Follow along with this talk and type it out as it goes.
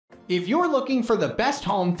If you're looking for the best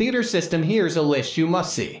home theater system, here's a list you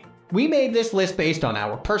must see. We made this list based on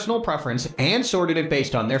our personal preference and sorted it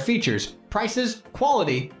based on their features, prices,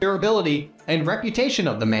 quality, durability, and reputation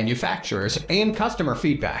of the manufacturers and customer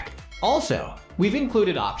feedback. Also, we've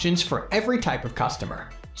included options for every type of customer.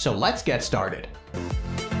 So let's get started.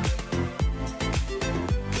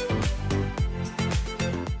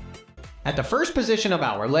 At the first position of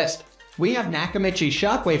our list, we have Nakamichi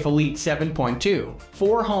Shockwafe Elite 7.2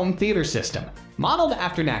 4-home theater system, modeled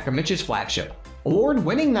after Nakamichi's flagship,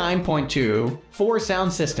 award-winning 9.2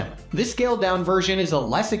 4-sound system. This scaled-down version is a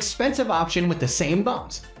less expensive option with the same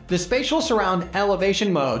bones. The spatial surround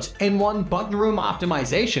elevation modes and one button room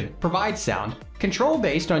optimization provides sound control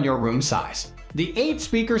based on your room size. The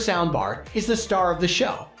 8-speaker soundbar is the star of the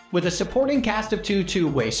show, with a supporting cast of 2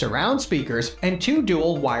 two-way surround speakers and 2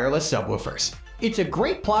 dual wireless subwoofers. It's a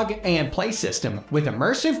great plug-and-play system with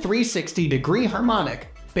immersive 360-degree harmonic,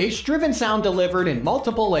 bass-driven sound delivered in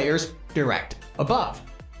multiple layers, direct, above,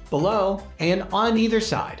 below, and on either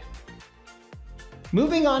side.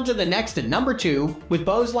 Moving on to the next at number 2 with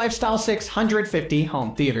Bose Lifestyle 650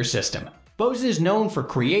 home theater system. Bose is known for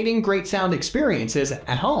creating great sound experiences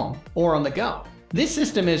at home or on the go. This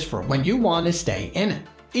system is for when you want to stay in it.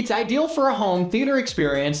 It's ideal for a home theater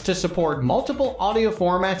experience to support multiple audio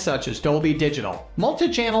formats such as Dolby Digital,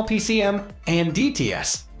 multi-channel PCM, and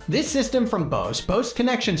DTS. This system from Bose boasts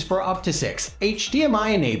connections for up to 6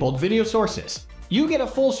 HDMI-enabled video sources. You get a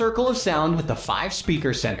full circle of sound with the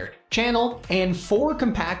 5-speaker center, channel, and 4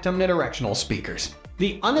 compact omnidirectional speakers.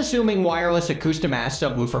 The unassuming wireless Acoustimass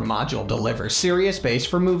subwoofer module delivers serious bass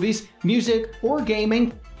for movies, music, or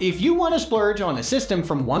gaming. If you want to splurge on a system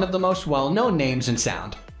from one of the most well-known names in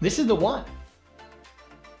sound, this is the one.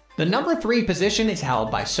 The number 3 position is held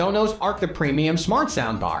by Sonos Arc, the premium smart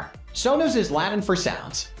soundbar. Sonos is Latin for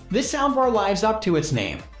sounds. This soundbar lives up to its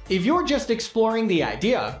name. If you're just exploring the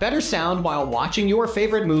idea of better sound while watching your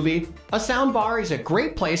favorite movie, a soundbar is a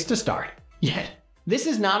great place to start. Yet, this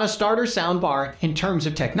is not a starter soundbar in terms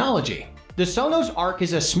of technology. The Sonos Arc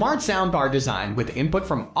is a smart soundbar designed with input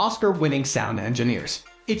from Oscar-winning sound engineers.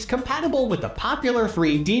 It's compatible with the popular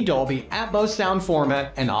 3D Dolby Atmos sound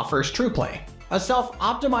format and offers TruePlay, a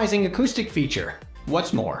self-optimizing acoustic feature.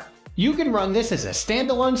 What's more, you can run this as a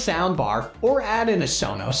standalone soundbar or add in a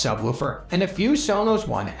Sonos subwoofer and a few Sonos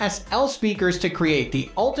One SL speakers to create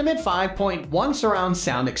the ultimate 5.1 surround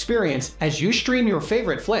sound experience as you stream your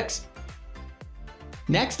favorite flicks.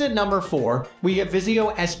 Next at number 4, we have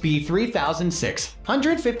VIZIO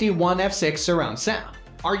SB3651F6 surround sound.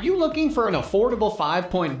 Are you looking for an affordable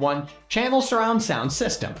 5.1 channel surround sound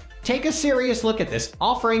system? Take a serious look at this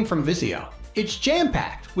offering from VIZIO. It's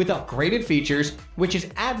jam-packed with upgraded features, which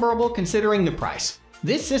is admirable considering the price.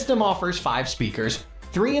 This system offers 5 speakers,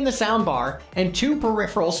 3 in the soundbar, and 2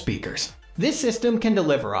 peripheral speakers. This system can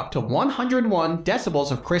deliver up to 101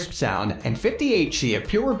 decibels of crisp sound and 50 Hz of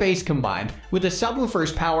pure bass combined with a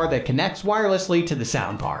subwoofer's power that connects wirelessly to the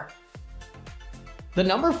soundbar. The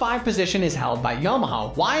number 5 position is held by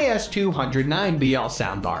Yamaha YS209BL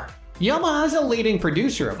soundbar. Yamaha is a leading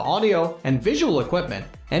producer of audio and visual equipment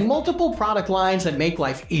and multiple product lines that make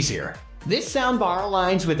life easier. This soundbar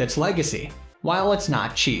aligns with its legacy. While it's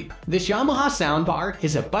not cheap, this Yamaha soundbar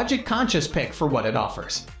is a budget-conscious pick for what it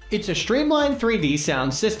offers. It's a streamlined 3D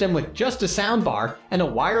sound system with just a soundbar and a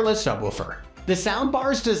wireless subwoofer. The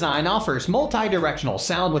soundbar's design offers multi-directional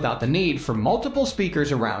sound without the need for multiple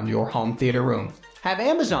speakers around your home theater room. Have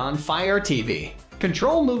Amazon Fire TV.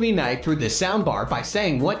 Control movie night through this soundbar by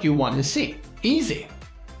saying what you want to see. Easy.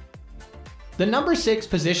 The number 6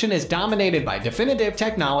 position is dominated by Definitive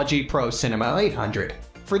Technology Pro Cinema 800.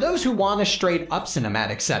 For those who want a straight-up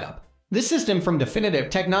cinematic setup, this system from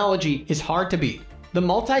Definitive Technology is hard to beat. The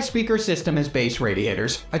multi-speaker system has bass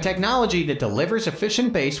radiators, a technology that delivers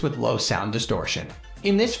efficient bass with low sound distortion.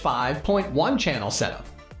 In this 5.1 channel setup,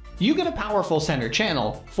 you get a powerful center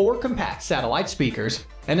channel, 4 compact satellite speakers,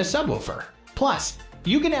 and a subwoofer. Plus,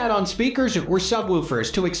 you can add on speakers or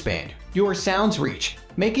subwoofers to expand your sound's reach,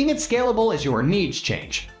 making it scalable as your needs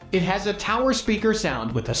change. It has a tower speaker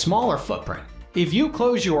sound with a smaller footprint. If you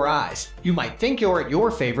close your eyes, you might think you're at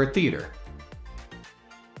your favorite theater.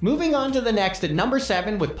 Moving on to the next at number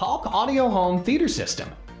 7 with Polk Audio Home Theater System.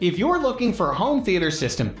 If you're looking for a home theater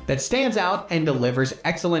system that stands out and delivers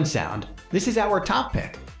excellent sound, this is our top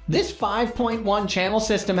pick. This 5.1 channel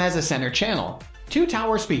system has a center channel, 2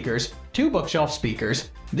 tower speakers, 2 bookshelf speakers.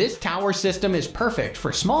 This tower system is perfect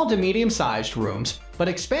for small to medium-sized rooms, but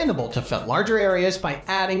expandable to fit larger areas by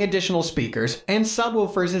adding additional speakers and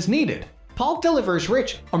subwoofers as needed. Polk delivers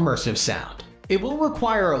rich, immersive sound. It will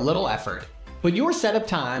require a little effort, but your setup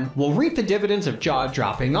time will reap the dividends of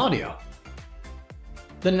jaw-dropping audio.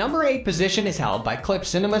 The number 8 position is held by Klipsch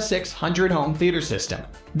Cinema 600 home theater system.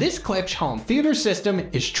 This Klipsch home theater system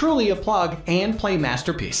is truly a plug-and-play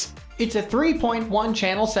masterpiece. It's a 3.1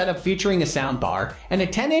 channel setup featuring a soundbar and a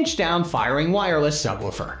 10-inch down-firing wireless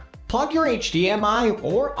subwoofer. Plug your HDMI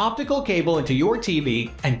or optical cable into your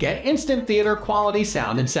TV and get instant theater quality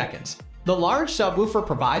sound in seconds. The large subwoofer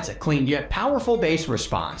provides a clean yet powerful bass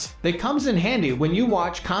response that comes in handy when you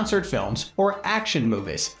watch concert films or action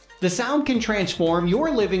movies. The sound can transform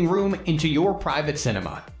your living room into your private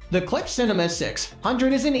cinema. The Klipsch Cinema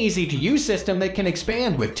 600 is an easy-to-use system that can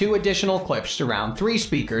expand with 2 additional Klipsch Surround 3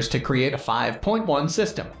 speakers to create a 5.1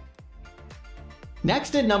 system.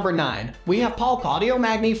 Next at number 9, we have Polk Audio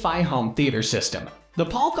MagniFi Home Theater System. The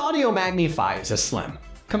Polk Audio MagniFi is a slim,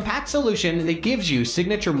 compact solution that gives you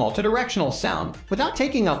signature multidirectional sound without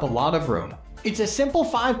taking up a lot of room. It's a simple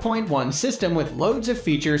 5.1 system with loads of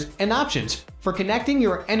features and options for connecting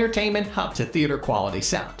your entertainment hub to theater quality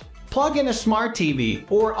sound. Plug in a smart TV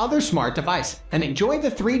or other smart device and enjoy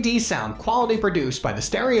the 3D sound quality produced by the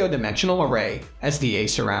stereo dimensional array SDA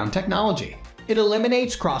surround technology. It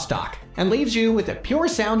eliminates crosstalk and leaves you with a pure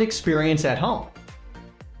sound experience at home.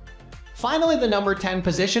 Finally, the number 10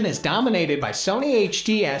 position is dominated by Sony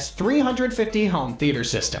HTS 350 home theater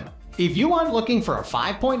system. If you aren't looking for a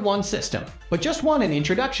 5.1 system, but just want an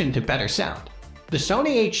introduction to better sound, the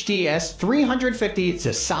Sony HTS 350 is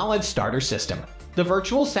a solid starter system. The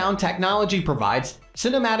virtual sound technology provides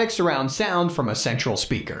cinematic surround sound from a central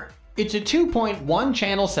speaker. It's a 2.1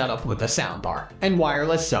 channel setup with a soundbar and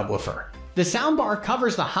wireless subwoofer. The soundbar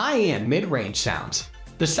covers the high and mid-range sounds.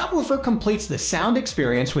 The subwoofer completes the sound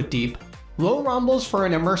experience with deep, low rumbles for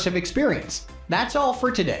an immersive experience. That's all for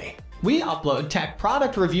today. We upload tech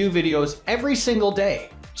product review videos every single day,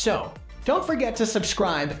 so don't forget to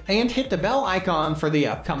subscribe and hit the bell icon for the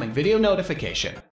upcoming video notification.